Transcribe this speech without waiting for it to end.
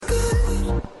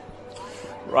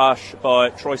Rush by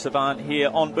Troy Savant here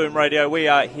on Boom Radio. We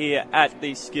are here at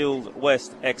the Skilled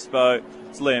West Expo.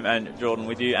 It's Liam and Jordan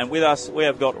with you. And with us, we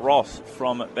have got Ross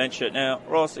from Ventia. Now,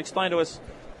 Ross, explain to us,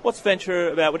 what's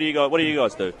Ventia about? What do you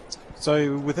guys do?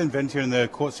 So within Ventia and the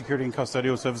Court Security and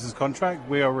Custodial Services contract,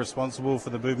 we are responsible for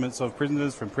the movements of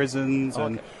prisoners from prisons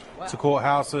to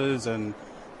courthouses and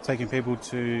taking people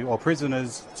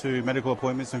prisoners to medical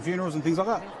appointments and funerals and things like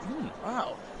that.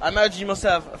 Wow. I imagine you must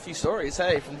have a few stories,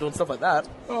 from doing stuff like that.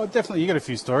 Oh, definitely, you get a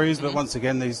few stories, but once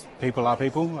again, these people are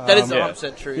people. That is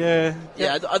 100% true. Yeah.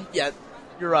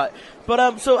 You're right.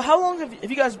 But so how long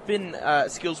have you guys been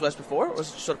Skills West before? Or was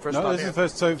it just sort of first time? No, this is the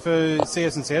first. So for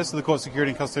CS&CS, so the Court Security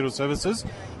and Custodial Services,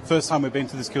 first time we've been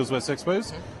to the Skills West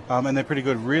Expos, and they're pretty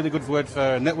good. Really good word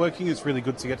for networking. It's really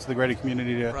good to get to the greater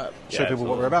community to show people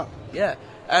what we're about. Yeah,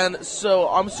 and so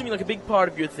I'm assuming like a big part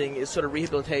of your thing is sort of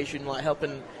rehabilitation, like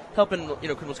helping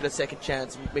criminals get a second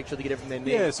chance and make sure they get everything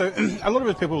they need. Yeah, so a lot of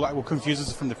it people will confuse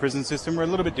us from the prison system. We're a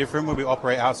little bit different when we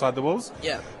operate outside the walls.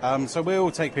 Yeah. So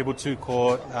we'll take people to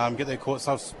court, get their court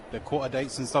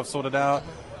dates and stuff sorted out.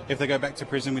 If they go back to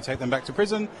prison, we take them back to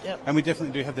prison. Yep. And we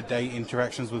definitely do have the day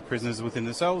interactions with prisoners within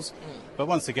the cells. But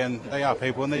once again, they are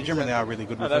people and they generally are really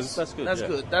good with us. That's good.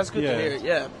 That's good to hear,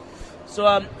 yeah.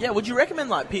 So, would you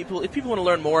recommend, if people want to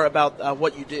learn more about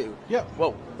what you do,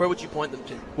 where would you point them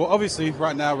to? Well, obviously,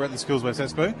 right now we're at the Skills West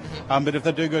Expo, but if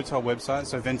they do go to our website,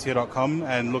 so ventia.com,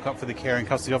 and look up for the care and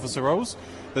custody officer roles,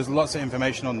 there's lots of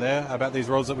information on there about these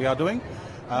roles that we are doing.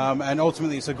 And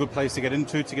ultimately, it's a good place to get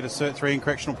into to get a Cert 3 in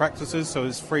correctional practices, so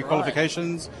it's free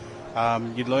qualifications.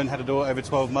 You'd learn how to do it over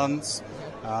 12 months.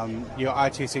 Your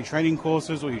ITC training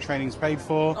courses or your training's paid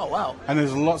for. Oh, wow. And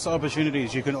there's lots of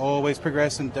opportunities. You can always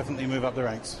progress and definitely move up the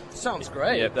ranks. Sounds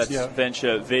great. Yeah, that's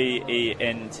Ventia, Ventia.